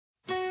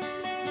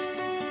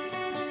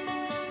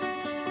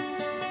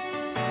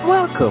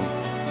Welcome.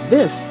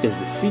 This is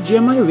the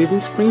CGMI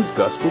Living Springs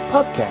Gospel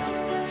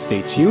Podcast.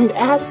 Stay tuned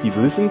as you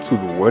listen to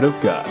the Word of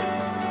God.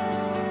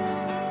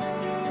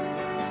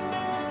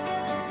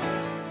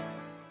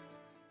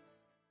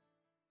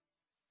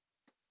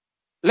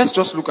 Let's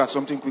just look at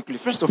something quickly.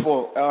 First of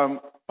all,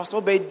 Pastor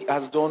Obed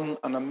has done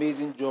an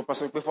amazing job.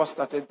 Pastor Obed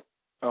started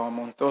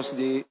on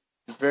Thursday,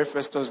 the very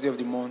first Thursday of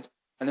the month.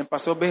 And then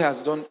Pastor Obed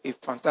has done a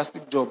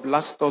fantastic job.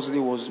 Last Thursday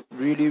was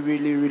really,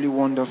 really, really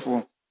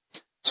wonderful.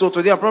 So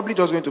today I'm probably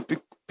just going to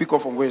pick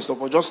up from where he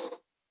stopped, or just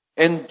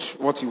end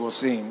what he was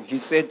saying. He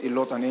said a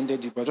lot and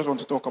ended it, but I just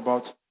want to talk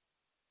about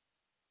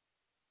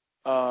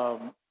a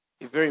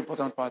very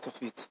important part of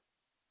it.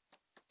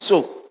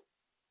 So,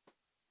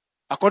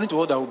 according to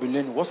what I will be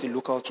learning, what's a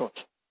local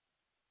church?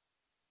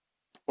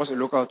 What's a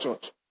local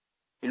church?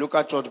 A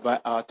local church,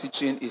 by our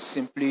teaching, is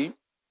simply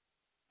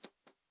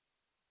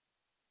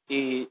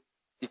the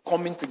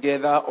coming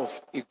together of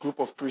a group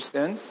of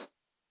Christians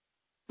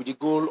with the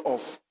goal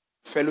of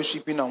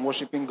fellowshipping and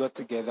worshiping God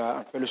together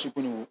and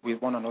fellowshipping with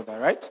one another,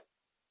 right?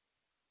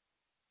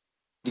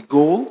 The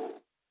goal.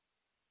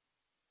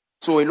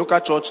 So a local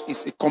church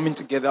is a coming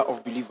together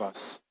of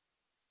believers.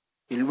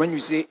 When you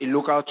say a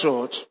local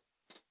church,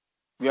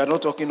 we are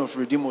not talking of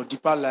Redeem or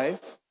Deeper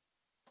Life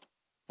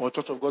or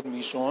Church of God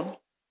Mission.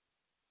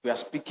 We are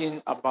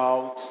speaking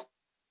about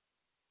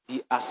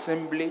the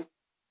assembly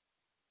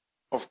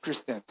of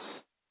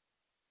Christians.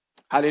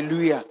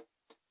 Hallelujah.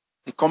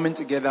 The coming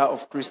together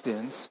of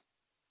Christians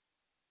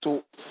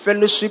to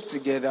fellowship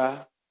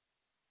together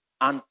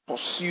and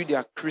pursue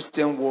their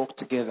Christian walk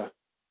together.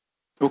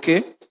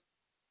 Okay?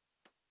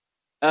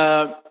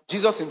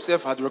 Jesus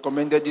himself had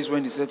recommended this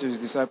when he said to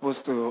his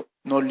disciples to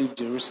not leave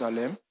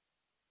Jerusalem.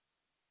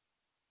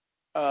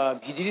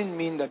 He didn't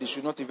mean that they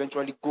should not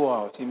eventually go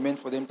out. He meant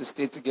for them to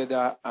stay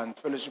together and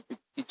fellowship with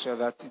each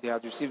other till they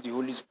had received the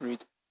Holy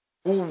Spirit,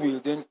 who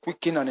will then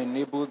quicken and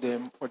enable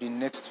them for the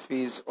next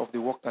phase of the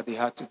work that they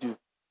had to do.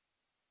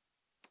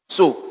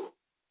 So,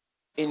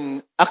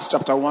 in Acts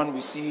chapter 1,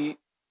 we see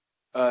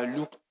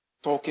Luke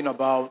talking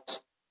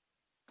about,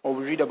 or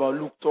we read about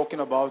Luke talking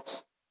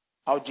about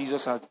how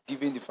Jesus had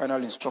given the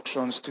final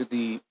instructions to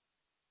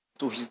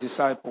his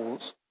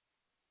disciples.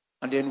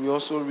 And then we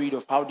also read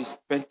of how they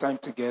spent time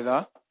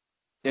together.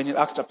 Then in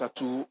Acts chapter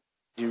 2,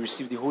 they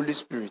received the Holy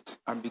Spirit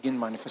and begin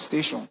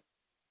manifestation.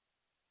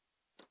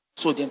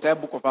 So the entire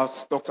book of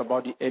Acts talks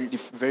about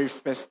the very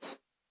first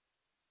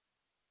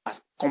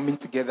coming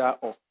together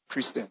of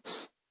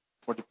Christians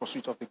for the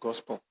pursuit of the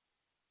gospel.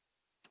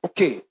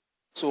 Okay,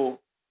 so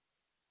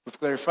we've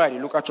clarified the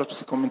local church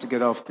is a coming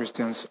together of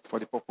Christians for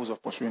the purpose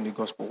of pursuing the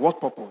gospel. What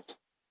purpose?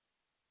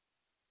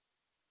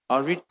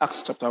 I'll read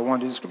Acts chapter 1.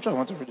 There's a scripture I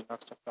want to read in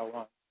Acts chapter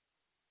 1.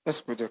 Let's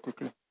go there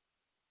quickly.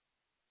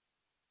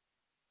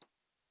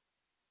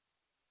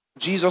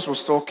 Jesus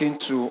was talking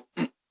to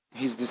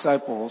his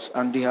disciples,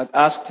 and they had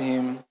asked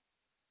him,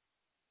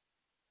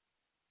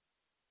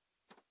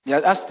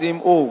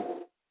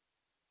 oh,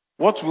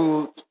 what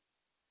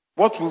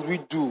will we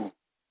do?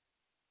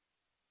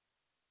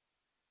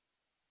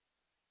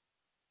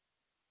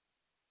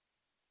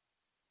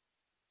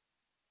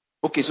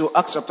 Okay, so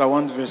Acts chapter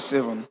 1, verse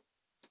 7.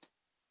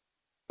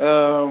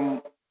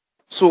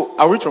 So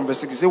I'll read from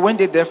verse 6. It says, when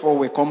they therefore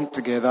were come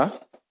together,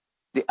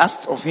 they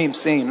asked of him,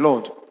 saying,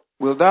 Lord,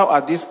 wilt thou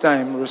at this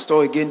time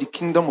restore again the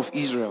kingdom of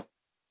Israel?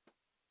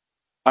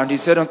 And he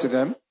said unto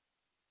them,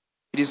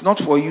 it is not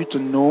for you to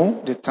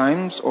know the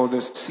times or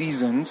the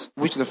seasons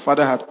which the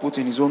Father hath put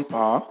in his own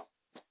power,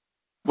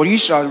 but ye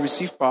shall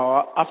receive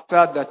power after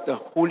that the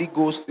Holy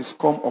Ghost is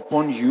come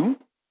upon you.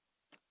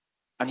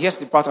 And here's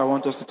the part I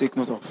want us to take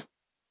note of.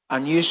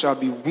 And ye shall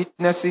be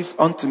witnesses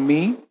unto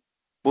me,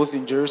 both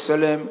in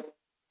Jerusalem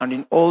and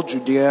in all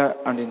Judea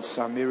and in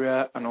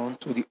Samaria and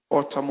unto the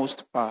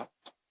uttermost part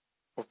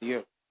of the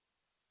earth.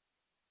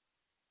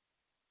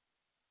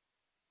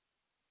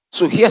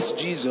 So here's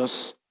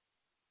Jesus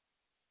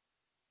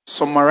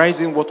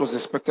summarizing what was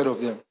expected of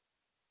them.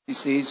 He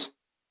says,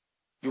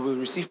 you will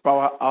receive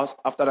power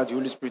after that the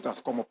Holy Spirit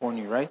has come upon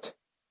you, right?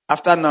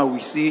 After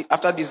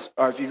this,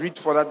 if you read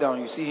further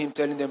down, you see him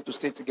telling them to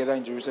stay together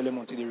in Jerusalem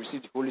until they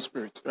receive the Holy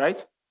Spirit,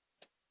 right?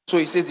 So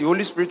he says the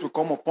Holy Spirit will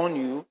come upon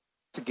you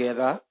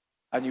together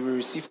and you will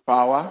receive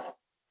power,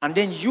 and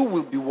then you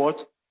will be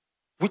what?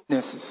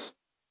 Witnesses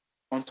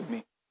unto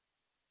me.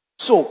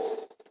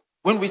 So,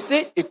 when we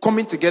say a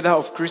coming together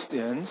of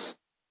Christians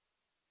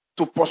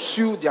to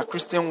pursue their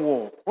Christian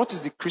walk, what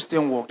is the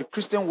Christian walk? The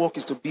Christian walk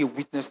is to be a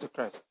witness to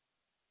Christ.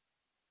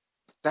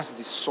 That's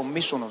the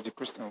summation of the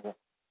Christian walk.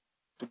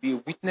 To be a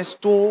witness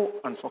to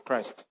and for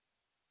Christ.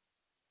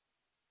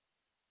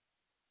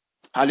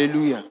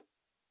 Hallelujah.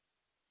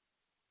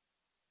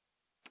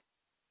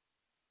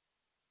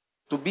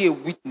 To be a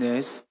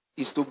witness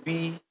is to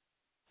be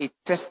a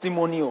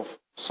testimony of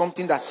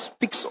something that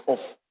speaks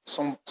of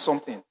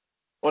something,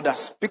 or that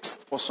speaks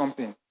for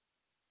something.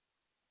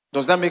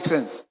 Does that make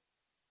sense?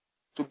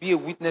 To be a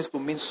witness to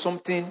mean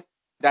something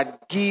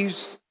that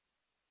gives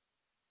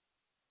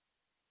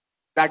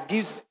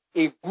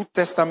a good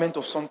testament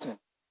of something.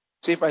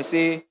 So if I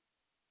say,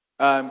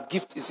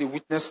 gift is a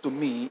witness to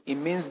me, it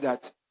means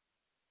that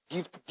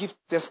gift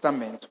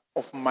testament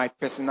of my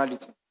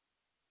personality.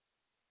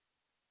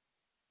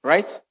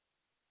 Right?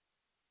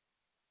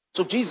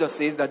 So Jesus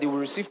says that they will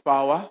receive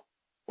power,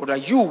 or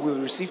that you will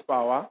receive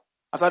power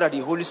after that the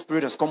Holy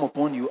Spirit has come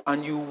upon you,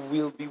 and you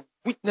will be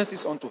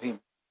witnesses unto him.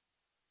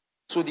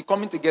 So the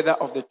coming together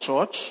of the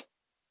church,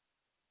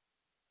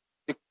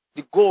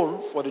 the goal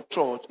for the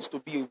church is to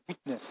be a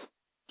witness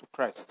to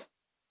Christ.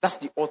 That's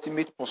the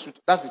ultimate pursuit.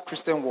 That's the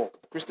Christian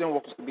walk. The Christian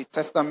walk is to be a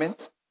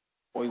testament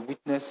or a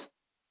witness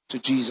to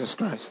Jesus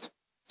Christ.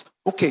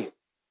 Okay.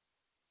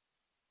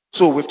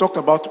 So we've talked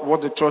about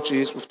what the church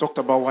is. We've talked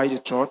about why the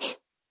church.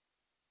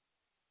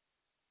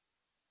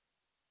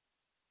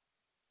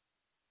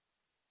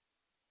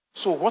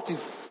 So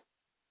this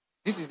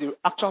is the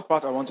actual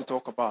part I want to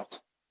talk about.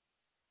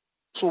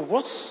 So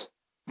what's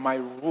my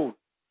role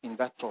in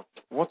that church?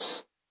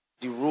 What's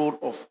the role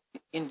of the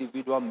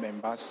individual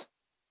members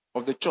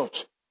of the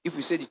church? If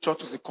we say the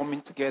church is the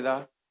coming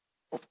together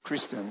of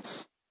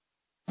Christians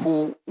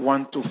who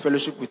want to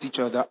fellowship with each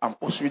other and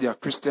pursue their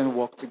Christian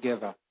walk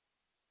together,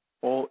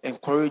 or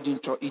encouraging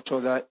each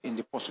other in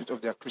the pursuit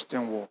of their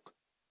Christian walk.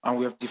 And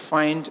we have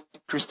defined the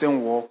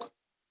Christian walk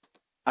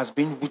as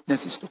being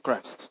witnesses to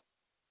Christ.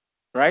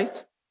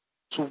 Right?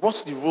 So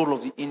what's the role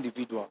of the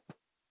individual?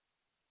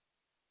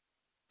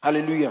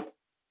 Hallelujah.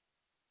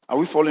 Are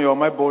we following or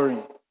am I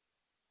boring?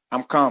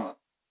 I'm calm.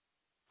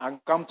 I'm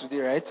calm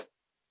today, right?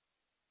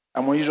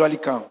 I'm unusually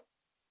calm.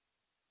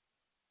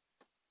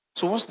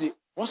 So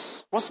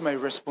what's my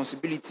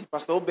responsibility?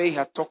 Pastor Obey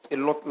had talked a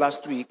lot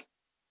last week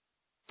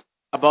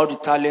about the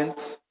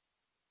talent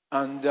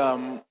and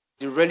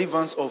the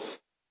relevance of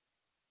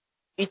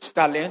each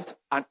talent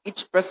and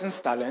each person's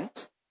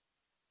talent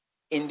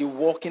in the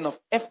working of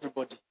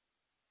everybody.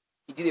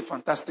 He did a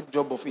fantastic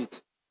job of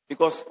it.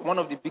 Because one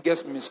of the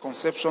biggest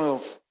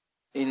misconceptions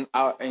in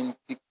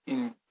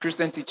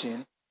Christian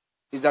teaching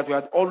is that we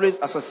had always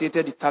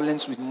associated the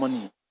talents with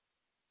money.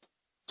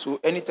 So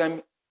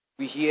anytime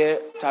we hear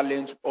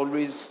talent, we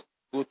always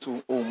go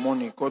to,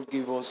 money. God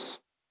gave,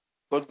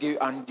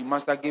 and the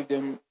master gave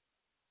them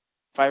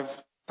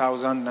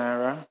 5,000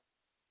 naira,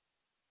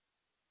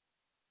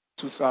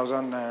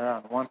 2,000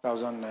 naira, and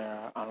 1,000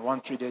 naira, and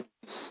one traded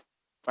is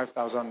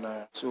 5,000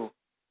 naira. So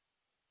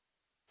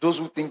those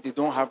who think they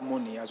don't have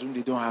money assume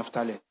they don't have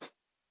talent.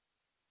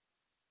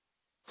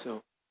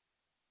 So,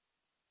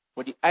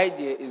 but the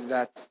idea is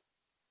that,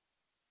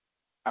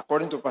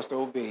 according to Pastor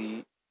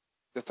Obey,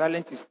 the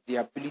talent is the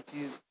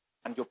abilities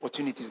and the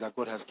opportunities that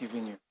God has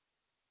given you.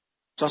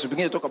 So as we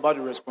begin to talk about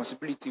the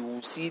responsibility,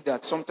 we'll see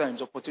that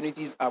sometimes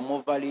opportunities are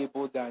more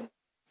valuable than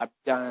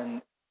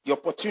the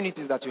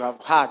opportunities that you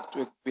have had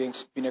to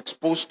been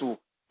exposed to,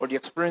 or the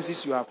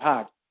experiences you have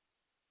had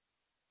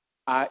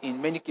are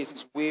in many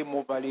cases way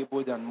more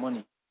valuable than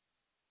money,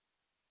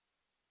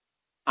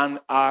 and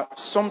are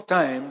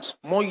sometimes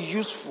more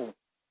useful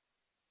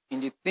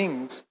in the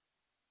things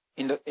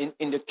in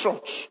the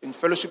church, in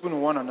fellowshipping with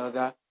one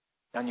another,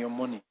 than your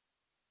money.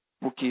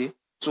 Okay,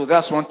 so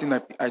that's one thing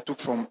I took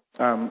from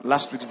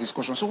last week's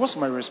discussion. So what's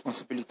my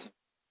responsibility?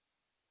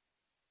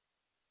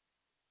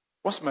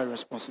 What's my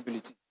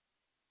responsibility?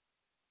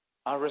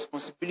 Our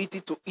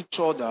responsibility to each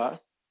other.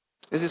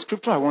 There's a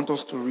scripture I want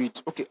us to read.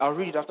 Okay, I'll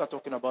read it after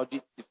talking about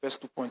the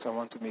first 2 points I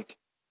want to make.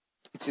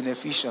 It's in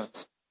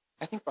Ephesians.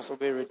 I think Pastor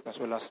Bay read it as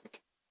well last week.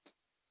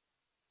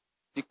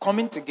 The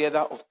coming together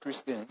of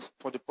Christians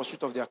for the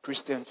pursuit of their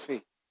Christian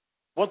faith.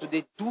 What do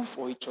they do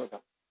for each other?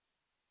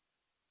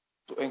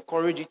 To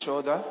encourage each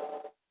other,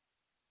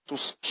 to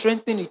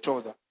strengthen each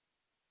other.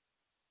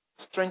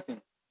 To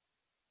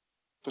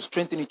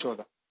strengthen each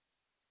other.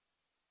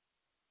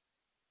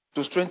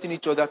 To strengthen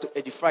each other, to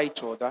edify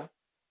each other,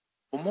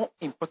 but more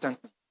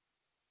importantly,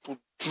 to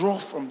draw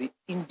from the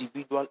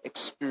individual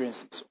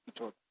experiences of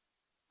each other.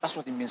 That's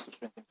what it means to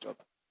strengthen each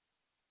other.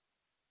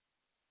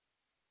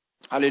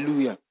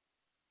 Hallelujah.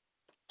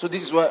 So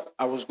this is where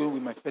I was going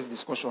with my first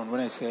discussion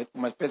when I said,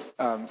 my first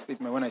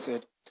statement when I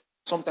said,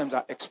 sometimes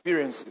our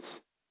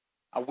experiences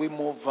are way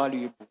more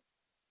valuable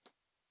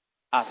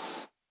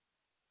as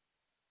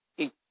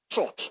a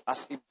church,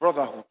 as a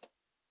brotherhood,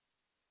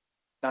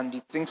 than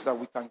the things that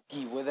we can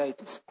give, whether it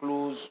is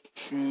clothes,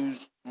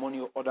 shoes, money,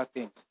 or other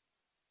things.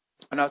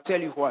 And I'll tell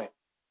you why.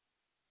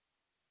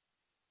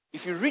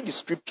 If you read the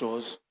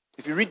scriptures,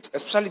 if you read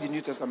especially the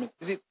New Testament,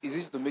 is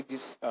it to make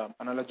this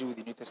analogy with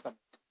the New Testament?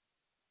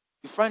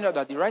 You find out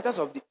that the writers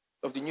of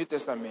the New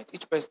Testament,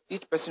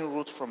 each person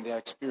wrote from their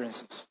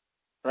experiences,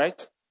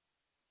 right?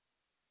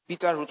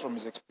 Peter wrote from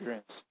his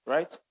experience,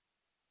 right?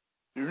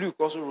 Luke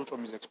also wrote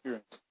from his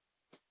experience.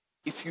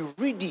 If you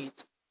read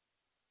it,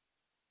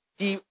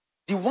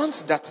 the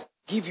ones that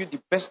give you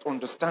the best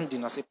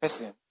understanding as a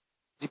person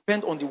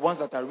depend on the ones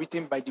that are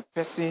written by the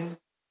person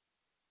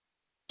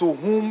to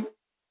whom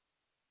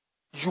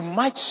you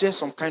might share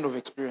some kind of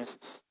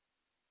experiences.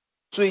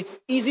 So it's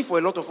easy for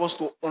a lot of us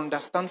to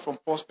understand from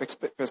Paul's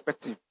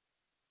perspective.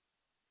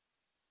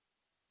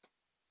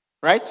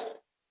 Right?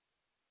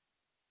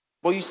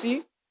 But you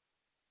see,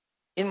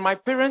 In my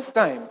parents'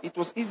 time, it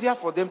was easier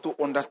for them to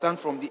understand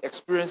from the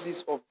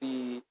experiences of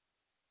the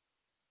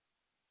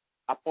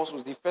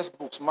apostles, the first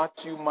books,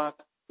 Matthew,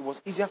 Mark. It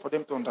was easier for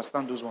them to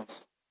understand those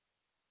ones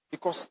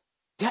because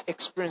their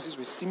experiences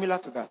were similar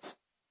to that.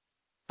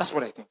 That's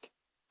what I think.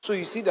 So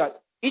you see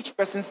that each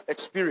person's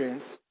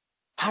experience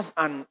has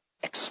an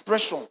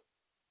expression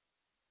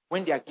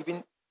when they are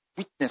giving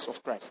witness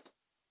of Christ.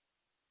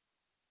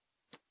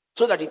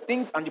 So that the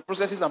things and the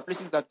processes and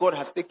places that God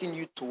has taken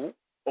you to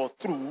or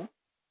through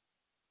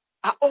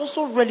are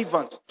also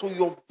relevant to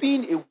your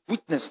being a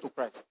witness to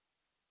Christ.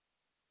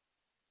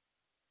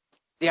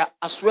 They are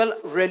as well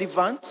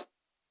relevant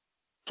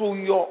to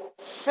your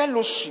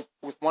fellowship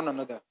with one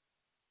another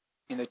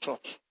in the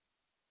church.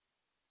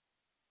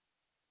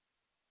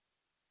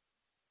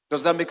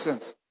 Does that make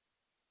sense?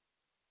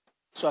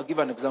 So I'll give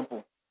an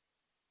example.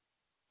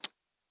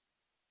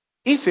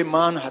 If a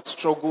man had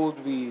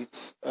struggled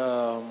with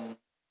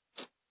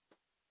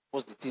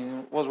what's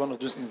one of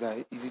those things that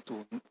are easy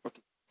to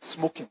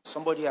smoking.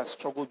 Somebody has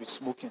struggled with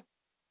smoking.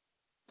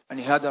 And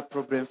he had that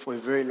problem for a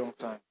very long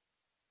time.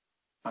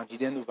 And he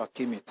then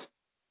overcame it.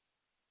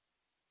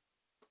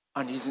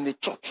 And he's in the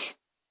church.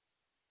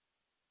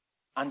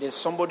 And there's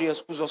somebody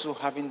else who's also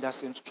having that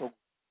same struggle.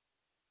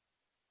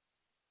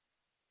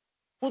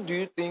 Who do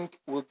you think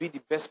will be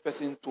the best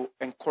person to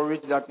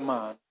encourage that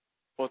man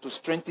or to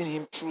strengthen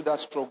him through that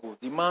struggle?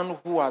 The man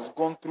who has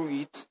gone through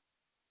it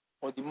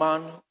or the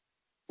man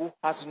who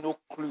has no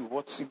clue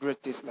what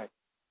cigarette tastes like?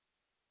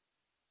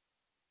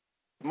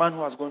 The man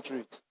who has gone through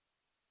it.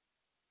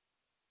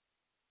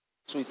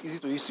 So it's easy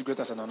to use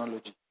cigarette as an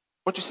analogy.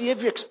 But you see,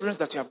 every experience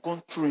that you have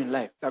gone through in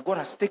life, that God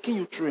has taken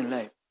you through in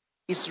life,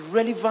 is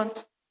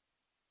relevant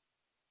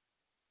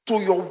to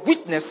your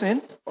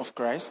witnessing of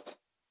Christ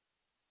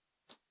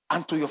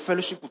and to your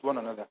fellowship with one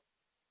another.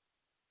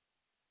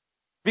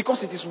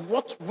 Because it is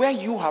where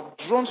you have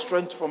drawn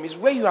strength from, is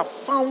where you have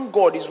found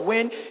God, is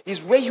where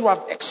you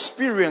have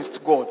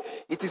experienced God.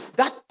 It is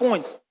that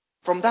point,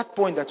 from that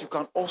point, that you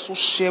can also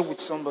share with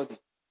somebody.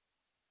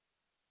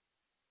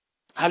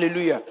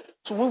 Hallelujah.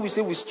 So when we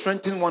say we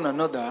strengthen one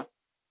another,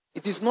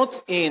 it is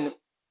not in...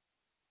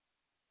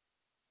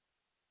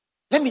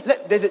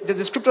 There's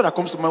a scripture that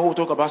comes to mind when we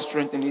talk about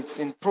strengthening. It's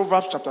in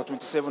Proverbs chapter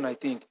 27, I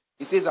think.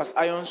 It says, as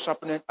iron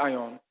sharpeneth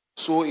iron,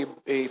 so a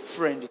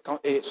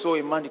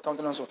man the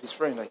countenance of his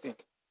friend, I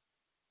think.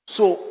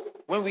 So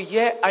when we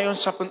hear iron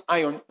sharpen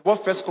iron,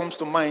 what first comes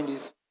to mind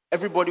is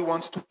everybody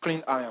wants to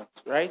clean iron,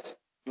 right?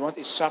 You want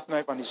a sharp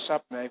knife and a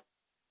sharp knife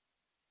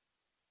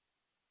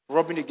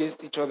rubbing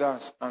against each other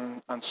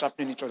and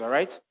sharpening each other,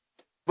 right?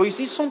 But you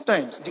see,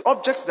 sometimes the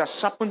objects that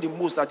sharpen the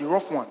most are the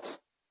rough ones.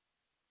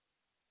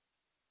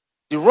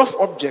 The rough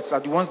objects are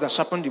the ones that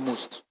sharpen the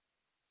most.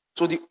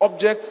 So the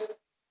objects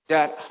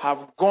that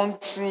have gone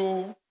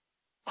through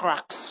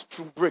cracks,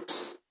 through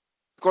breaks,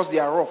 because they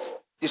are rough,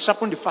 they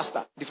sharpen the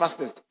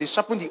fastest. They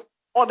sharpen the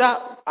other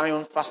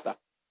iron faster.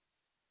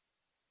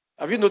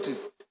 Have you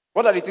noticed?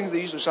 What are the things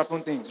they use to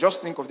sharpen things?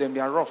 Just think of them, they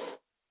are rough.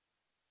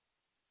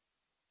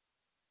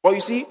 But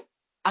you see,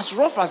 as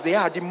rough as they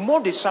are, the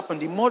more they sharpen,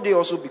 the more they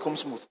also become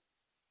smooth.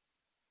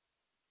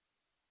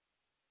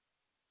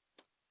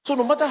 So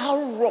no matter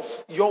how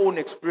rough your own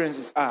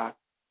experiences are,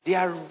 they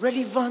are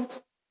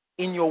relevant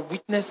in your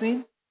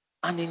witnessing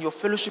and in your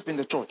fellowship in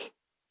the church.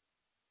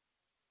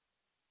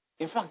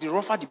 In fact, the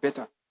rougher the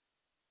better.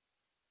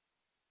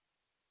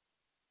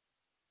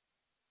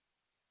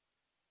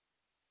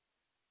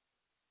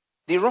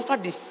 The rougher,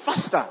 the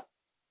faster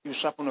you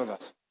sharpen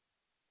others.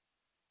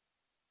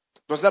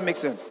 Does that make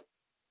sense?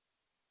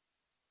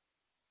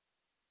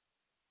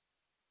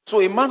 So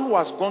a man who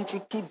has gone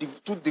through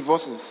two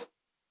divorces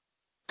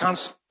can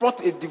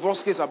spot a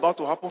divorce case about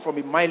to happen from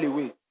a mile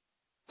away.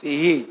 Say,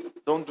 hey,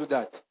 don't do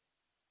that.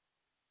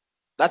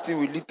 That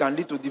thing can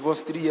lead to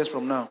divorce 3 years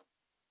from now.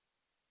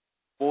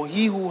 Or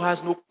he who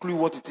has no clue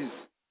what it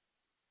is.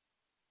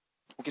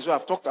 Okay, so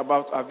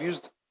I've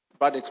used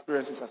bad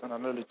experiences as an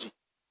analogy.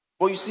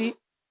 But you see,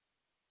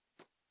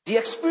 the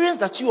experience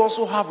that you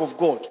also have of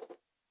God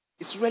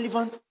is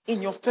relevant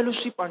in your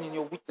fellowship and in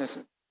your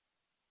witnessing.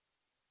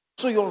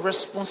 So your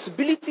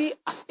responsibility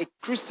as a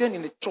Christian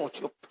in the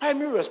church, your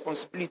primary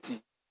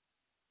responsibility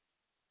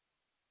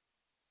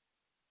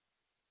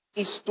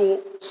is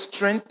to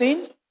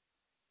strengthen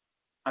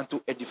and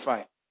to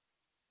edify.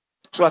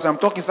 So as I'm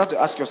talking, start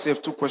to ask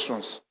yourself 2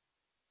 questions.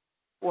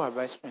 Who have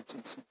I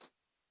strengthened since?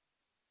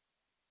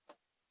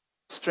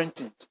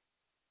 Strengthened.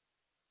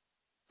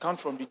 Count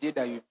from the day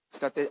that you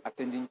started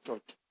attending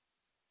church.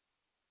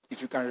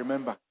 If you can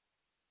remember.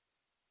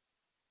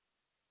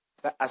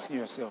 Start asking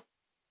yourself,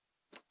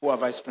 who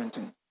have I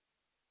strengthened?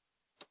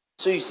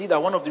 So you see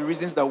that one of the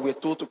reasons that we're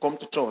told to come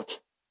to church,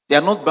 they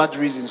are not bad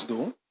reasons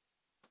though,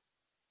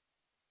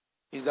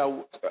 is that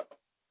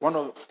one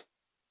of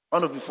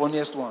the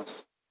funniest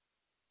ones,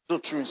 though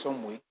true in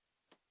some way,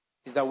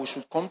 is that we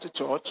should come to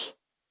church,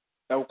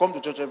 that we come to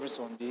church every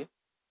Sunday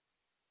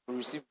to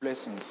receive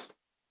blessings.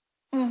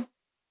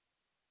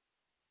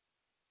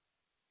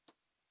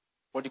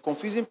 But the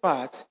confusing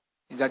part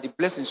is that the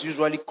blessings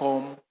usually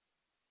come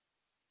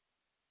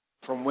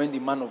from when the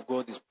man of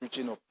God is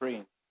preaching or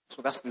praying.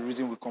 So that's the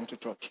reason we come to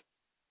church.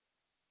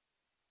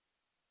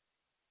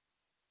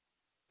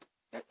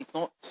 It's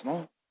not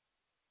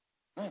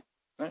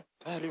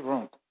entirely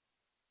wrong.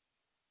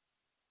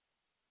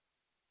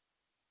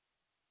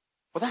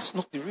 But that's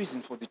not the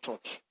reason for the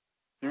church.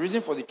 The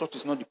reason for the church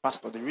is not the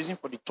pastor. The reason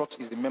for the church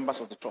is the members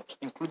of the church,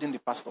 including the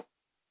pastor.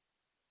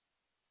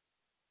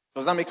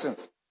 Does that make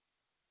sense?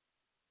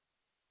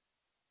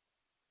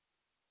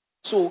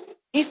 So,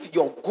 if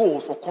your goal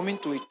for coming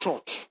to a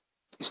church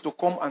is to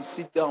come and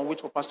sit down and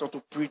wait for pastor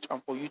to preach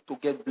and for you to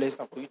get blessed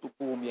and for you to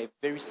go home, you're a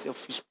very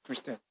selfish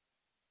Christian.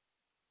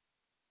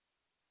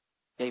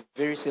 You're a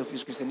very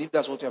selfish Christian. If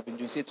that's what you have been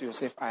doing, say to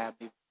yourself, I am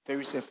a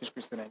very selfish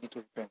Christian. I need to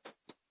repent.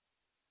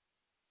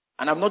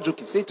 And I'm not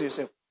joking. Say to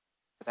yourself,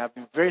 I have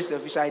been very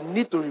selfish. I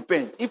need to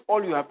repent. If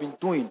all you have been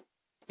doing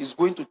is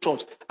going to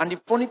church. And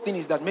the funny thing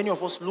is that many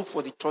of us look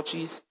for the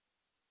churches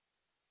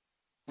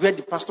where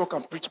the pastor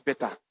can preach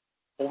better,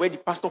 or where the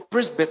pastor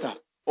prays better,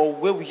 or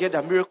where we hear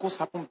that miracles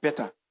happen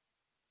better.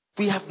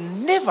 We have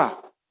never,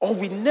 or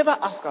we never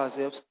ask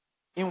ourselves,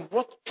 in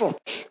what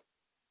church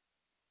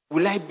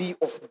will I be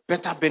of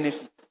better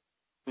benefit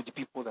to the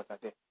people that are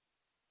there?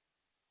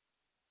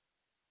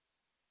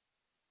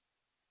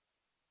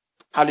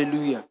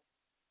 Hallelujah.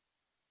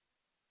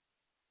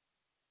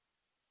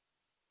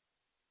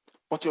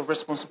 But your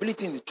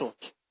responsibility in the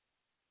church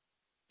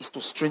is to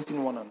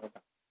strengthen one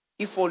another.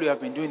 If all you have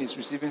been doing is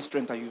receiving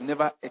strength and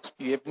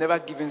you have never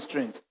given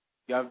strength,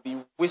 you have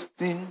been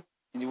wasting,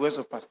 in the words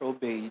of Pastor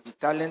Obey, the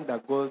talent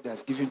that God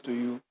has given to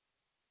you.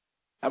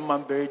 That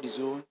man buried his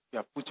own, you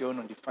have put your own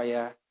on the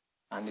fire,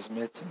 and it's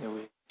melting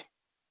away.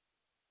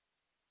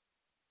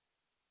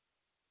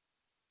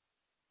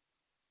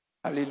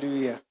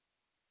 Hallelujah.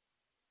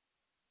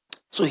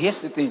 So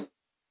here's the thing.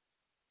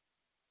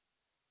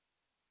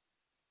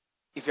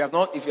 If you have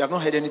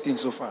not heard anything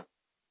so far,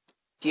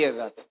 hear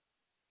that.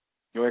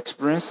 Your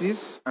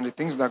experiences and the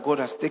things that God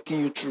has taken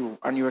you through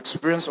and your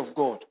experience of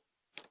God,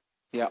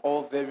 they are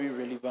all very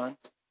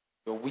relevant to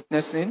your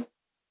witnessing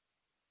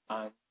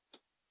and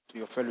to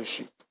your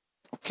fellowship.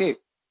 Okay.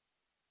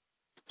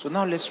 So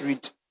now let's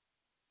read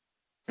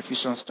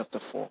Ephesians chapter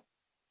 4.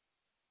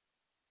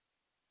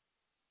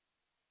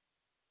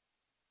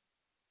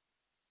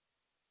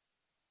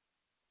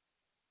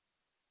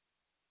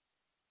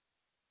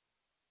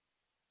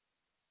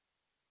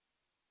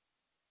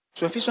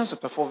 So Ephesians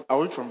chapter 4,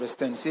 I'll read from verse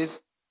 10. It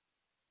says,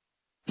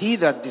 He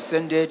that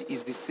descended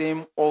is the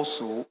same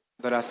also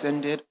that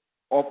ascended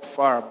up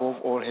far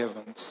above all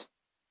heavens,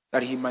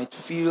 that he might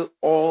fill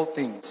all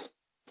things.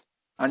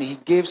 And he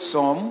gave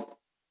some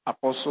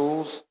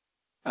apostles,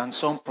 and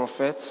some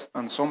prophets,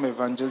 and some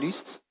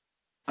evangelists,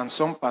 and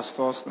some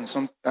pastors,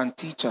 and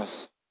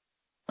teachers.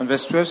 And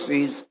verse 12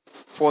 says,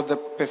 for the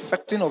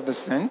perfecting of the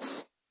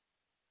saints,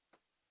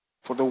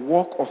 for the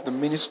work of the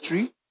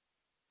ministry,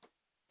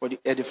 for the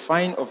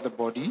edifying of the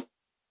body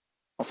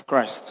of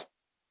Christ.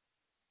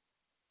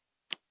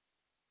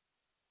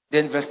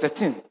 Then verse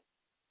 13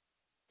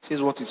 says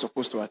what he's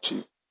supposed to achieve.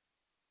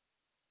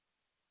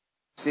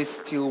 It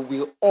says, till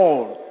we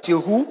all,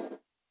 till who?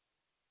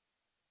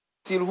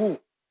 Till who?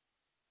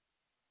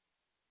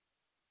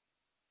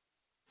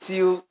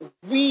 Till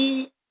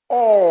we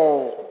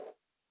all,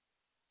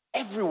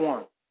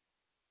 everyone,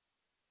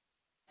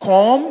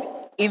 come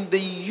in the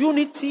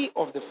unity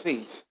of the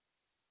faith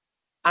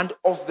and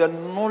of the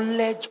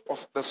knowledge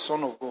of the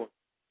Son of God.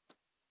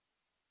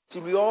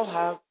 Till we all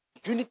have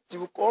unity,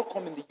 till we all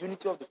come in the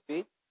unity of the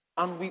faith,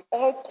 and we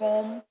all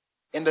come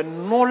in the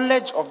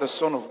knowledge of the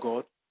Son of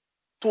God,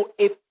 to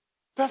a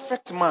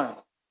perfect man,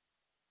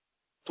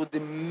 to the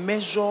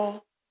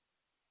measure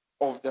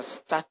of the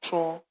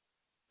stature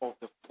of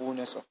the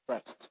fullness of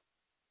Christ.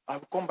 I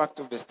will come back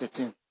to verse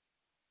 13.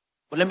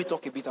 But let me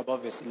talk a bit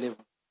about verse 11.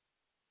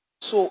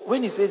 So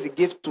when he says he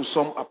gave to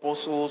some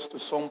apostles, to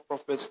some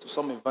prophets, to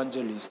some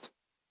evangelists,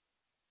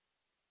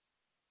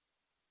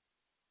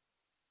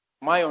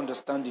 my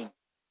understanding,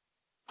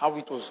 how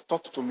it was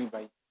taught to me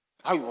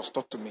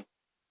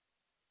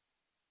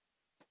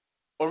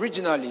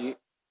Originally,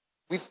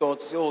 we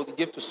thought, he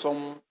gave to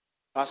some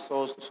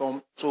pastors,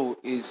 so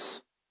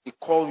is he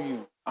call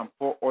you and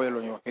pour oil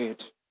on your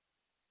head.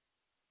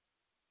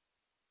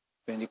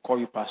 Then they call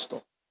you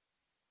pastor.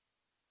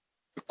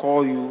 They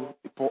call you,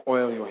 they pour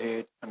oil on your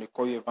head, and they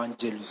call you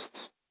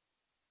evangelist.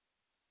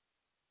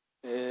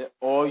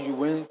 Or you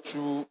went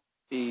through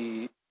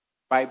a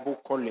Bible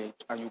college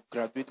and you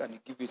graduate and they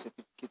give you a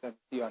certificate and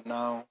you are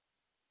now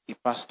a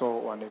pastor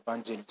or an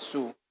evangelist.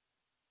 So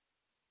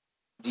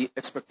the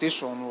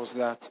expectation was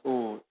that,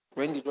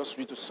 when they just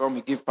read to some,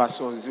 we give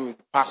pastors, the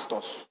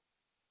pastors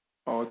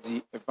or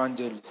the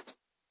evangelist.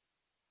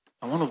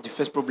 And one of the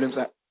first problems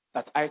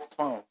that I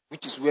found,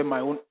 which is where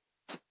my own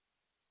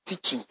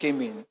teaching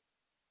came in,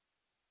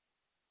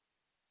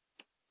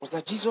 was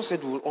that Jesus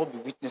said we will all be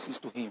witnesses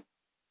to him.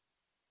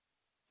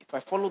 If I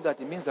follow that,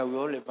 it means that we're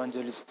all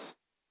evangelists.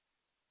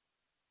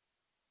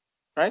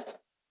 Right?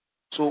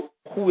 So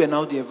who were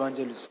now the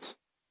evangelists?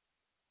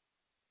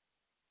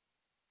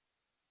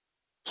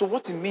 So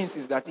what it means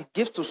is that it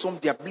gives to some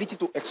the ability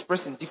to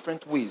express in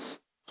different ways.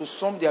 To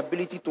some the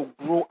ability to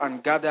grow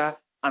and gather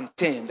and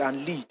tend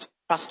and lead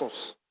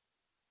pastors.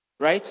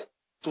 Right?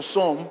 To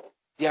some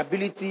the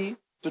ability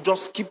to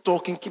just keep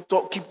talking, keep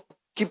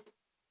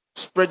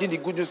spreading the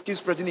good news, keep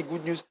spreading the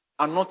good news,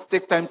 and not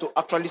take time to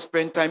actually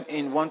spend time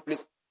in one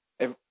place.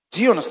 Do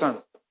you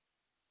understand?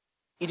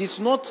 It is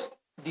not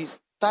the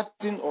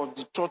starting of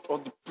the church or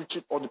the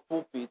preaching or the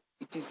pulpit.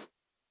 It is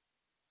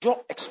your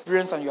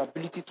experience and your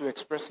ability to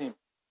express Him.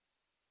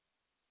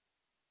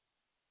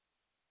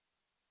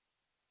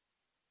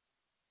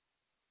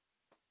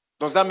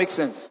 Does that make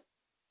sense?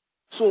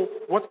 So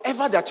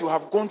whatever that you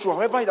have gone through,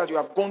 however that you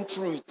have gone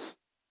through it,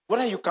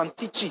 whether you can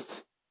teach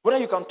it, whether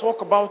you can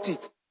talk about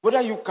it, whether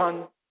you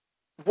can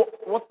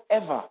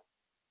whatever,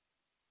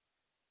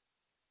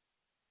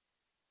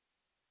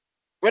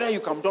 whether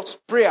you can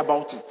just pray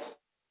about it.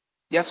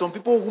 There are some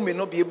people who may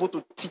not be able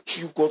to teach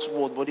you God's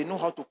word, but they know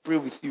how to pray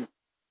with you.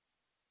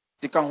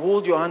 They can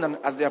hold your hand, and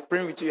as they are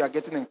praying with you, you are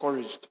getting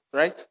encouraged,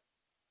 right?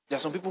 There are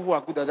some people who are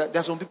good at that.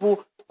 There are some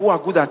people who are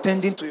good at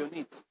tending to your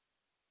needs.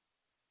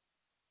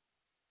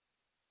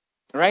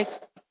 Right?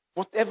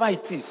 Whatever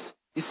it is,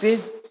 it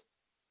says,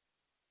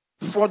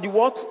 for the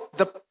what?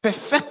 The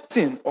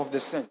perfecting of the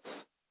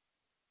saints.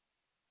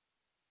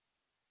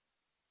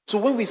 So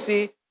when we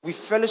say we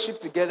fellowship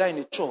together in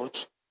a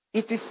church,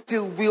 it is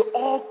still, we'll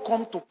all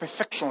come to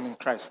perfection in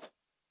Christ.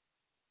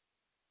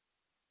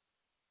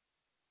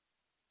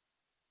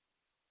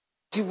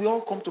 Till we all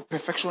come to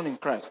perfection in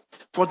Christ.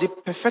 For the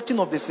perfecting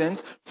of the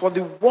saints, for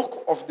the work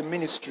of the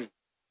ministry.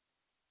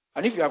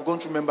 And if you have gone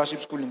through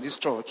membership school in this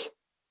church,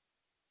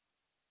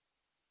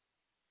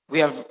 we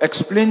have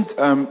explained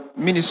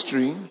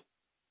ministry.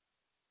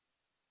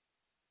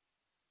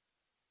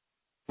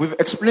 We've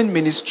explained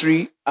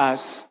ministry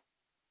as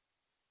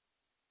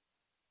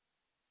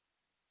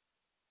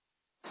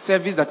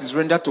service that is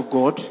rendered to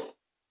God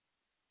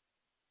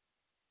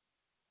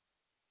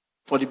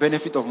for the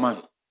benefit of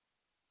man.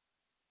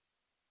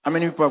 How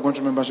many people have gone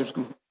to membership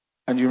school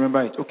and you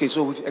remember it? Okay,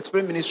 so we've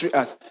explained ministry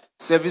as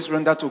service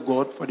rendered to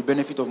God for the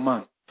benefit of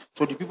man.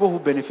 So the people who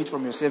benefit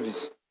from your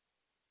service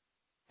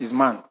is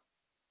man.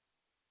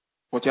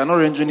 But you are not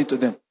rendering it to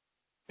them.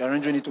 You are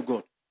rendering it to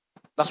God.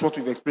 That's what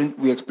we've explained.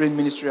 We explained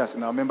ministry as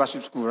in our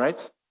membership school,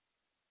 right?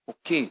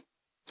 Okay.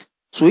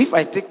 So if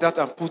I take that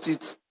and put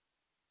it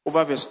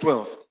over verse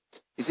 12,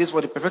 it says,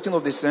 for the perfecting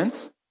of the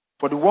saints,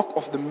 for the work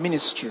of the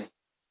ministry.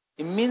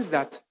 It means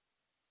that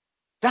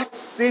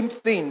same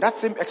thing, that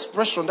same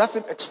expression, that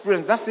same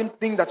experience, that same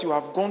thing that you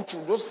have gone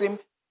through,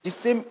 the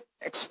same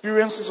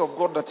experiences of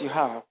God that you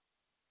have,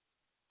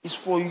 is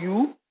for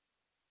you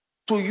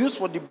to use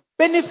for the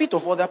benefit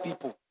of other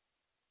people.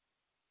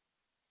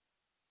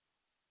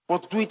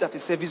 But do it as a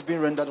service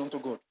being rendered unto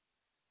God.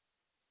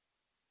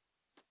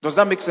 Does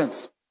that make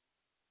sense?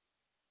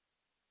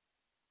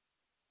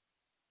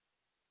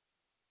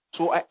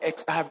 So I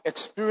have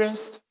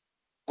experienced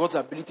God's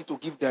ability to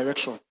give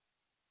direction.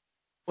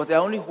 But I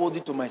only hold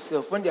it to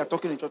myself. When they are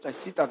talking in church, I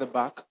sit at the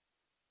back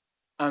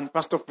and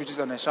pastor preaches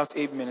and I shout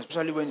amen,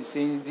 especially when he's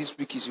saying this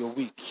week is your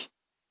week.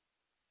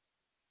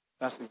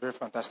 That's a very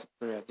fantastic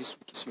prayer. This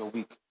week is your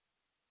week.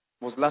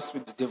 Was last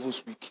week the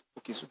devil's week?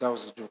 Okay, so that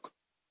was a joke.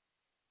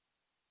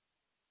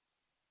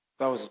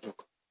 That was a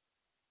joke.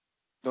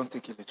 Don't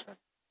take it literally.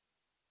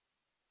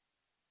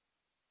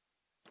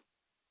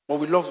 But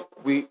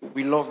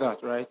we love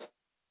that, right?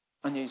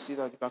 And you sit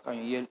at the back and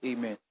you yell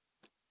amen.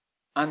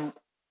 And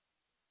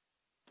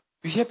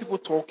you hear people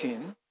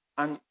talking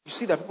and you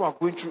see that people are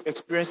going through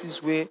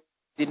experiences where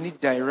they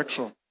need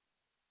direction.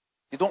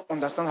 They don't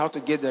understand how to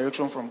get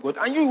direction from God.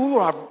 And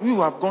you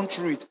have gone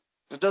through it.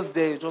 You're just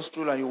there, you just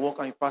stroll and you walk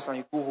and you pass and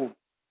you go home.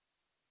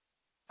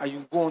 And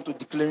you go on to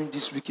declaring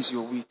this week is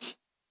your week.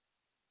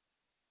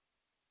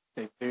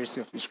 A very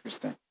selfish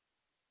Christian.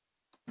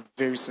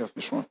 Very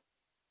selfish one.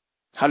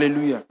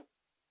 Hallelujah.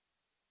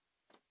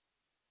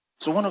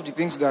 So one of the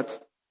things that,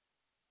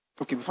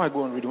 okay, before I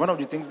go on reading, one of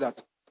the things that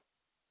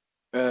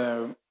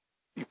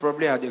you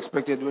probably had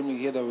expected when you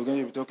hear that we're going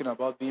to be talking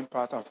about being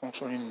part and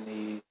functioning in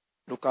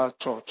a local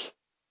church,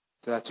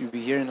 that you'll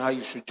be hearing how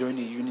you should join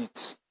a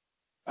unit.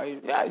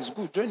 Yeah, it's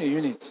good, join a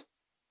unit.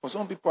 But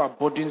some people are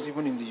burdens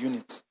even in the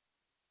unit.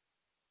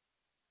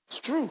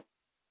 It's true.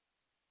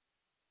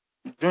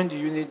 You join the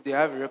unit, they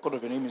have a record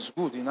of your name, it's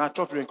good. In our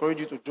church, we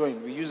encourage you to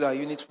join. We use our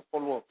unit for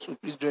follow-up, so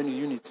please join a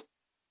unit.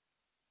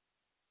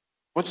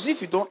 But you see,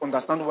 if you don't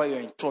understand why you're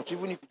in church,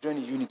 even if you join a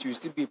unit, you will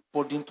still be a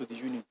burden to the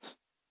unit.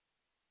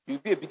 You'll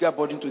be a bigger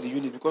burden to the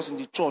unit because in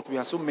the church, we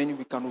are so many,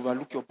 we can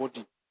overlook your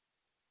body.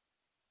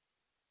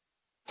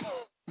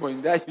 But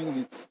in that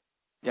unit,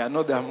 you are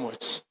not that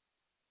much.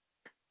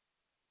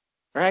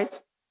 Right?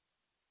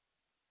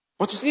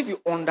 But you see, if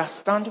you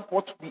understand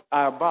what we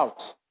are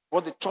about,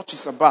 what the church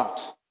is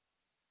about,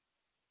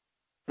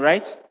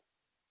 right?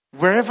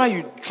 Wherever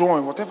you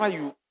join, whatever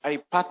you are a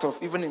part of,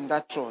 even in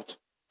that church,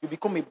 you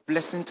become a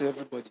blessing to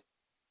everybody.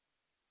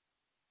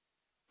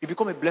 You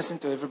become a blessing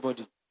to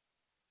everybody.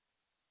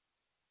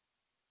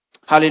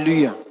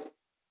 Hallelujah.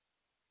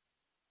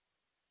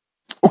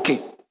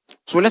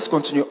 So let's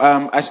continue.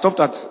 I stopped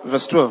at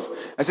verse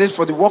 12. I said,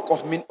 for the work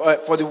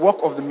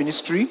of the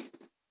ministry,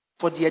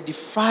 for the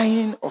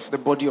edifying of the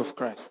body of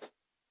Christ.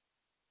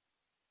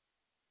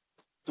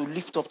 To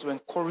lift up, to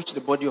encourage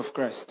the body of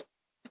Christ.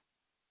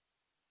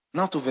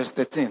 Now to verse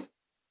 13.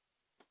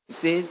 It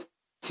says,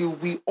 till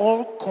we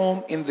all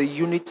come in the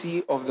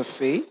unity of the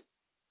faith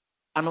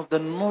and of the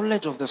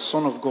knowledge of the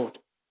Son of God,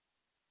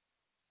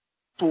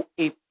 to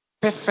a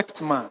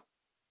perfect man.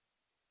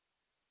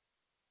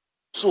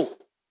 So,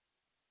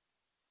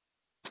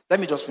 let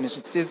me just finish.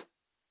 It says,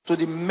 to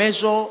the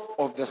measure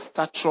of the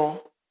stature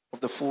of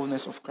the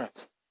fullness of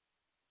Christ.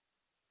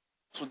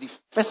 So the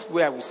first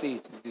way I will say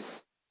it is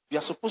this. We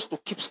are supposed to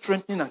keep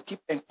strengthening and keep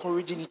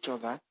encouraging each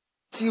other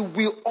till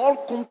we all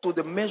come to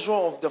the measure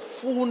of the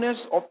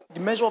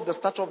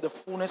stature of the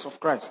fullness of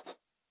Christ.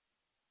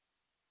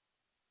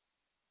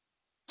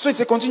 So it's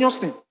a continuous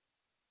thing.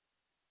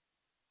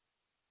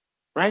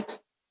 Right?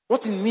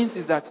 What it means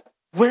is that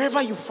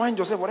wherever you find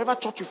yourself, whatever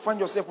church you find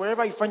yourself,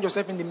 wherever you find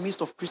yourself in the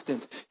midst of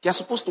Christians, you are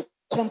supposed to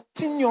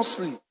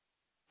continuously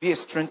be a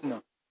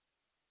strengthener.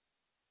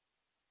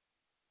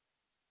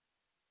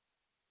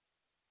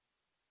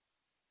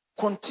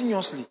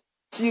 Continuously.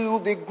 Till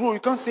they grow. You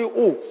can't say,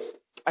 oh,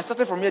 I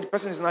started from here, the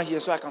person is not here,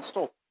 so I can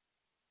stop.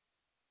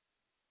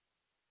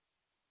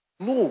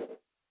 No.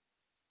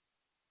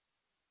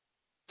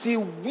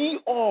 Till we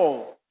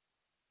all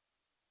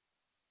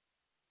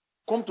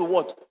come to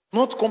what?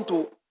 Not come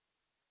to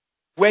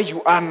where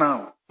you are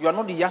now. You are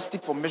not the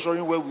yardstick for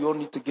measuring where we all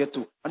need to get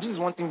to. And this is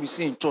one thing we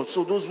see in church.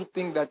 So those who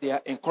think that they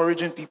are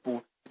encouraging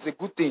people, it's a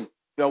good thing.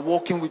 You are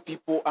working with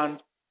people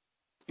and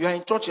you are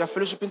in church, you are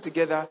fellowshipping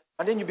together,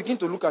 and then you begin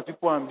to look at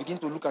people and begin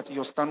to look at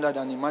your standard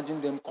and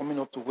imagine them coming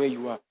up to where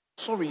you are.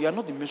 Sorry, you are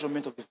not the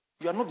measurement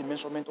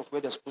of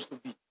where they're supposed to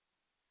be.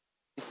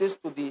 It says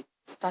to the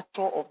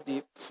stature of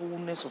the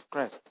fullness of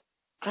Christ.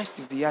 Christ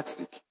is the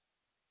yardstick.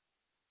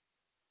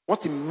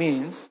 What it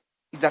means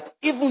is that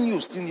even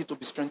you still need to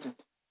be strengthened.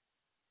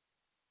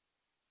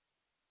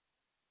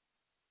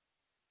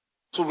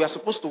 So we are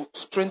supposed to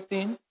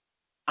strengthen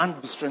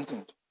and be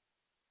strengthened.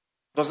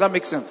 Does that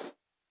make sense?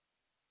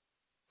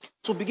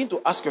 So begin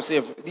to ask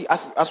yourself,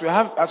 as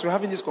we're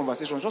having this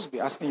conversation, just be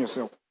asking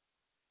yourself,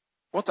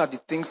 what are the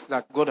things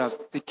that God has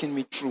taken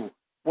me through?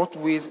 What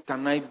ways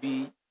can I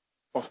be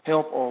of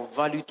help or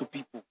value to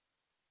people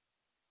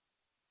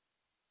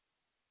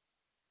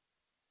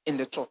in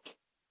the church?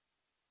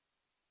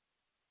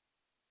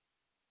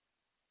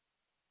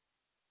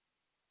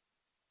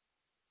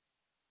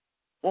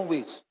 What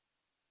ways?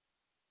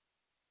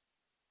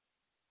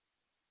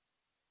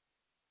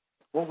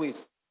 What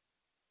ways?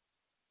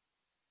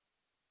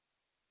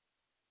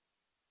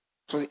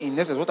 So in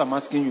essence, what I'm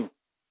asking you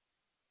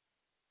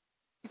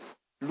is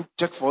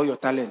check for all your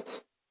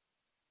talents.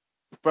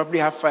 You probably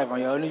have 5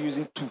 and you're only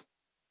using 2.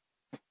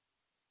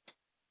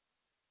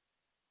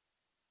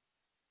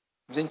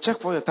 Then check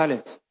for your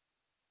talents.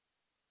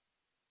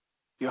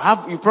 You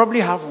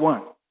probably have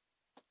 1.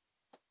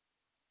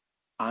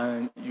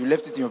 And you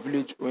left it in your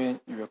village when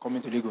you were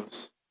coming to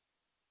Lagos.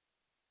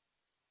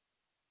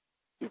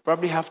 You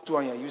probably have 2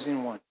 and you're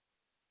using 1.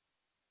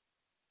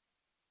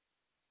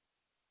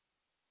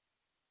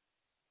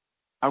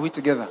 Are we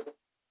together?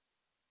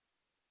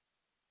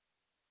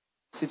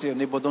 Say to your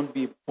neighbor, don't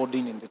be a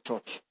burden in the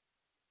church.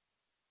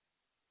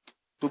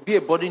 To be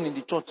a burden in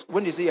the church,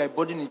 when they say you're a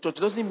burden in the church,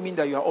 it doesn't mean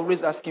that you are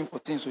always asking for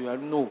things.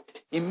 No.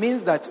 It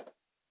means that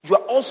you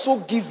are also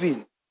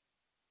giving.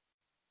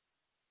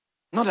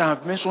 Not that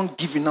I've mentioned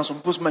giving now. Some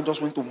people's mind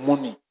just went to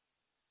money.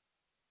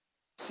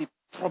 It's a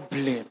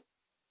problem.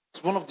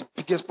 It's one of the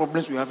biggest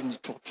problems we have in the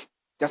church.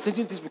 There are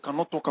certain things we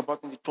cannot talk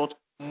about in the church.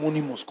 Money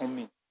must come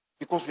in.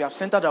 Because we have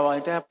centered our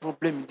entire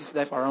problem in this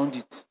life around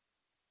it.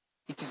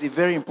 It is a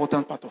very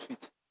important part of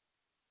it.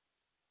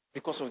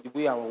 Because of the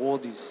way our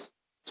world is.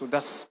 So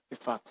that's a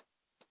fact.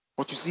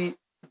 But you see,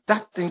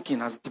 that thinking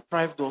has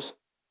deprived us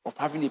of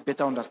having a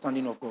better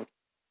understanding of God.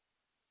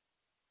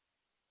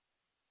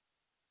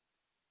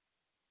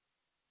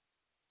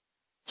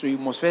 So you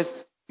must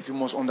first, if you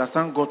must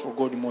understand God for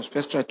God, you must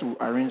first try to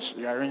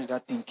rearrange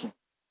that thinking.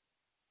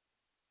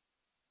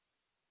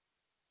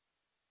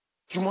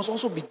 You must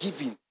also be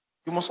giving.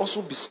 You must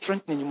also be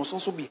strengthening. You must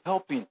also be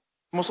helping.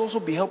 You must also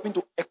be helping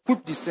to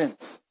equip the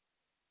saints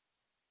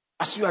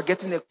as you are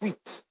getting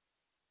equipped.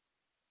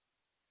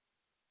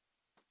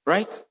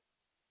 Right?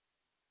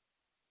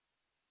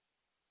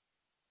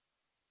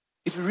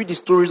 If you read the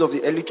stories of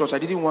the early church, I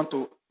didn't want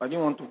to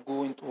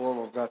go into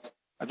all of that.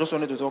 I just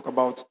wanted to talk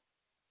about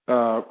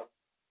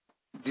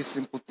these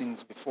simple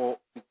things before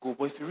we go.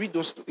 But if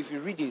you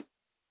read it,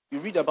 you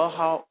read about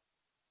how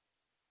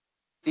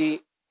they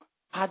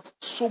had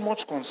so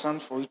much concern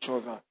for each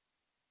other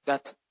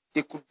that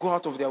they could go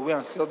out of their way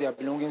and sell their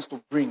belongings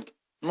to bring.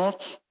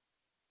 Not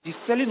the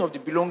selling of the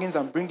belongings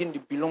and bringing the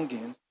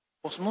belongings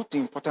was not the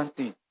important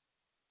thing.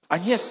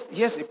 And yes,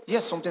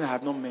 something I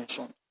had not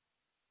mentioned.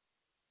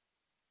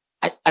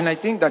 I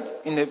think that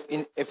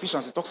in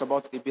Ephesians it talks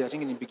about it a bit. I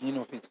think in the beginning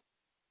of it.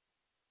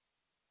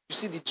 You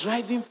see, the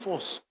driving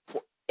force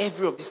for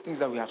every of these things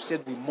that we have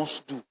said we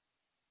must do.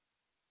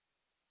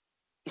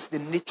 It's the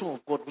nature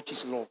of God, which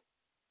is love.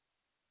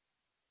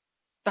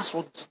 That's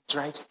what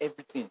drives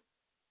everything.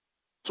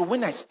 So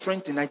when I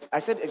strengthen, I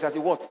said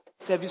exactly what?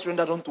 Service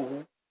rendered unto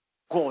who?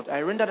 God.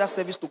 I render that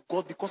service to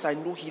God because I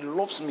know He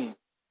loves me.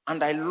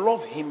 And I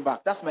love Him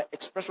back. That's my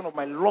expression of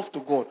my love to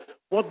God.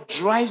 What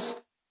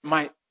drives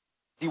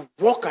the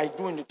work I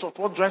do in the church,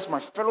 what drives my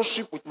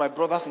fellowship with my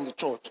brothers in the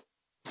church,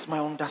 is my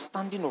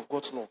understanding of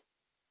God's love.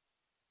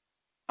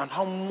 And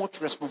how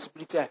much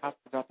responsibility I have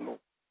for that love.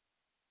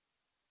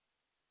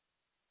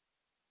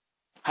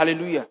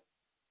 Hallelujah.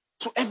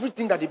 So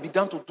everything that they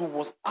began to do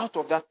was out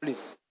of that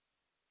place.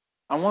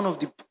 And one of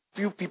the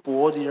few people,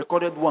 or the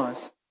recorded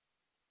ones,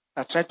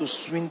 that tried to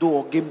swindle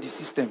or game the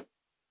system,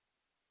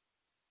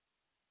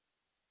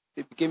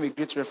 they became a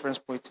great reference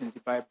point in the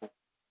Bible.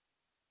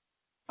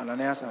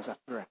 Ananias and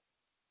Sapphira.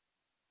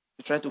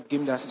 They tried to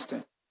game that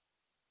system.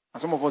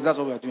 And some of us, that's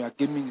what we are doing, are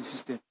gaming the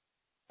system.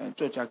 And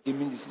church are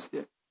gaming the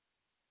system.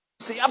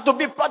 You say, you have to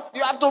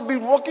be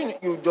working.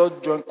 You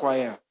just join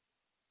choir.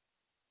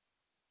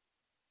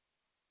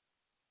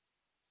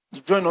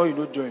 You join or you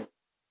don't join.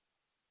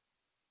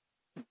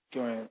 You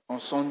join. On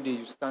Sunday,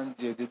 you stand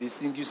there. They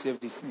sing, you self,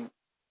 they sing.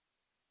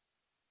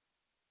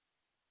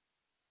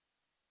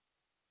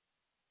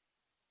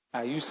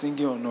 Are you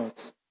singing or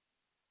not?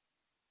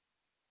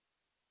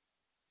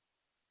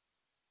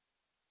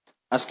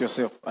 Ask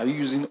yourself, are you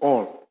using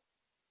all?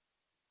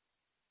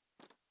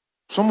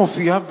 Some of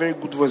you have very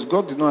good voice.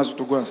 God did not ask you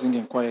to go and sing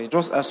in choir. He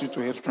just asked you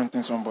to help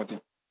strengthen somebody.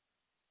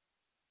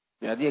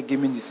 You are there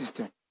gaming the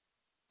system.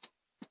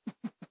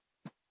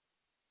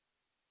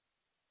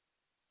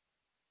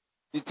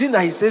 The thing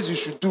that He says you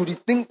should do, the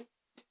thing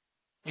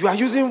you are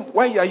using,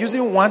 while you are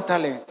using one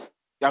talent,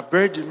 you have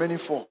buried the remaining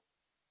 4.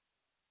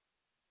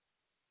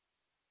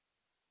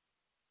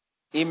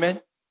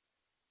 Amen?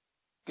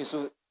 Okay,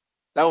 so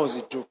that was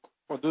a joke.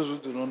 For those who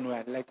do not know,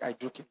 I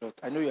joke a lot.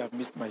 I know you have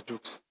missed my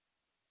jokes.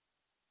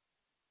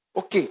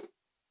 Okay.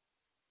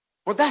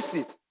 But that's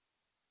it.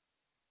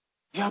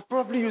 You are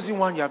probably using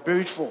one, you are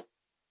buried 4.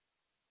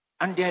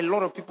 And there are a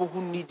lot of people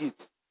who need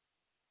it.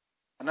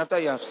 And after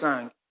you have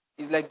sang,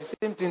 it's like the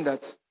same thing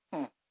that,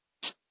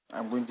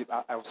 I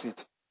will say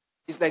it.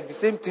 It's like the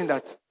same thing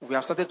that we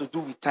have started to do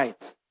with tithe.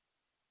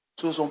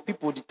 So some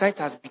people, the tithe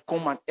has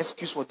become an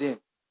excuse for them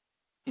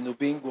in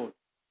obeying God.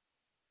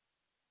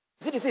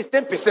 See, they say it's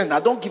 10%. I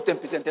don't give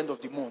 10% at the end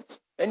of the month.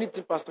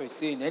 Anything pastor is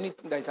saying,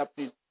 anything that is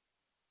happening,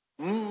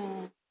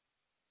 10%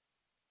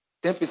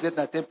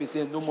 at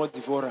 10%, no more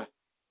devourer.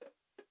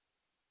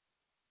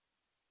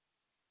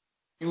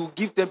 You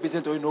give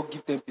 10% or you not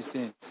give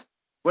 10%.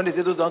 When they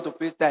say those don't to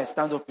pay tithe,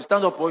 stand up. You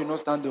stand up or you not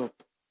stand up.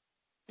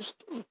 You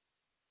stand.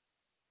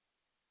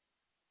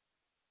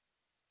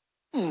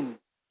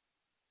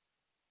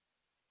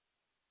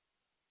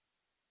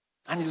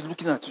 And He's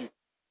looking at you.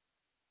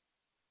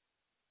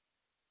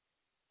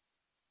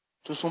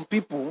 So some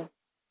people,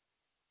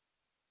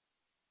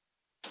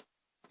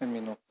 let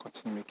me not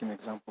continue making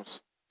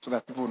examples so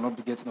that people will not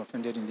be getting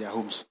offended in their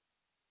homes.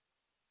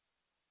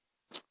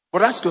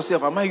 But ask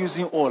yourself, am I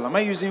using all? Am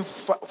I using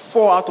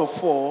 4 out of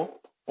 4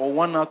 or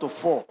 1 out of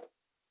 4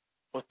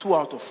 or 2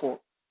 out of 4?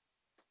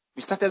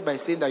 We started by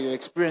saying that your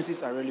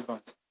experiences are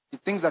relevant. The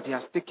things that He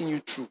has taken you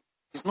through.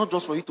 It's not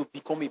just for you to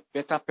become a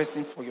better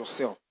person for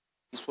yourself.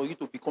 It's for you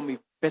to become a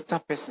better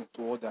person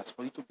to others.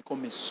 For you to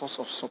become a source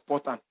of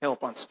support and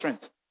help and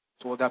strength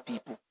to other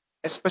people.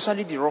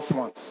 Especially the rough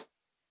ones.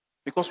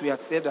 Because we had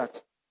said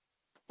that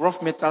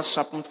rough metals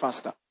sharpen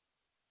faster.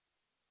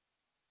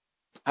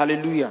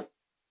 Hallelujah.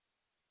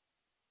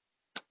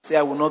 Say,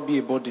 I will not be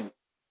a burden.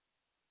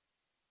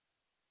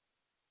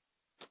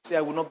 Say,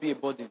 I will not be a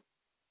burden.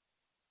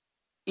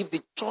 If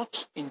the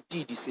church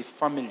indeed is a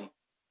family,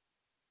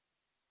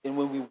 then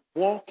when we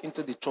walk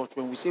into the church,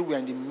 when we say we are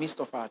in the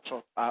midst of our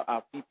church,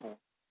 our people,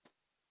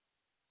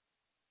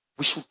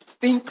 we should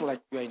think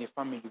like we are in a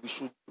family. We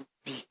should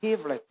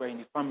behave like we are in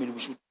a family. We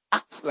should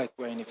act like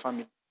we are in a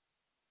family.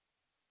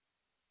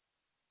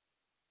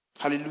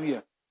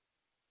 Hallelujah.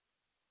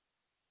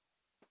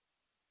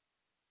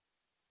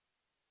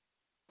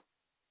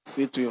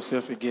 Say to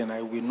yourself again,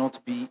 I will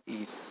not be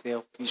a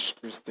selfish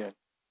Christian.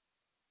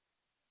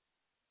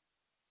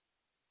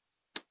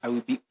 I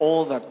will be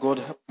all that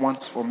God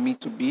wants for me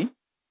to be.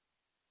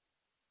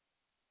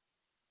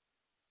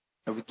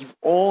 I will give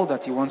all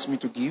that He wants me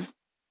to give.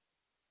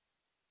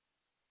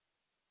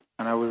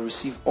 And I will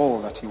receive all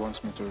that He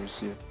wants me to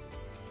receive.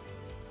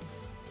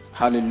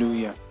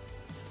 Hallelujah.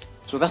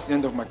 So that's the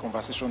end of my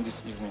conversation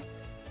this evening.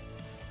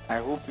 I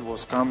hope it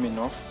was calm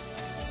enough.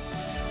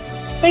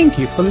 Thank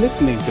you for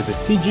listening to the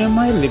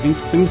CGMI Living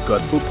Springs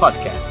Gospel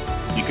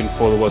Podcast. You can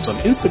follow us on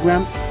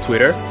Instagram,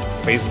 Twitter,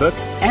 Facebook,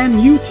 and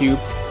YouTube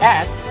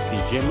at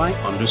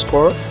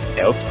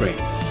CGMI_L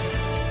Springs.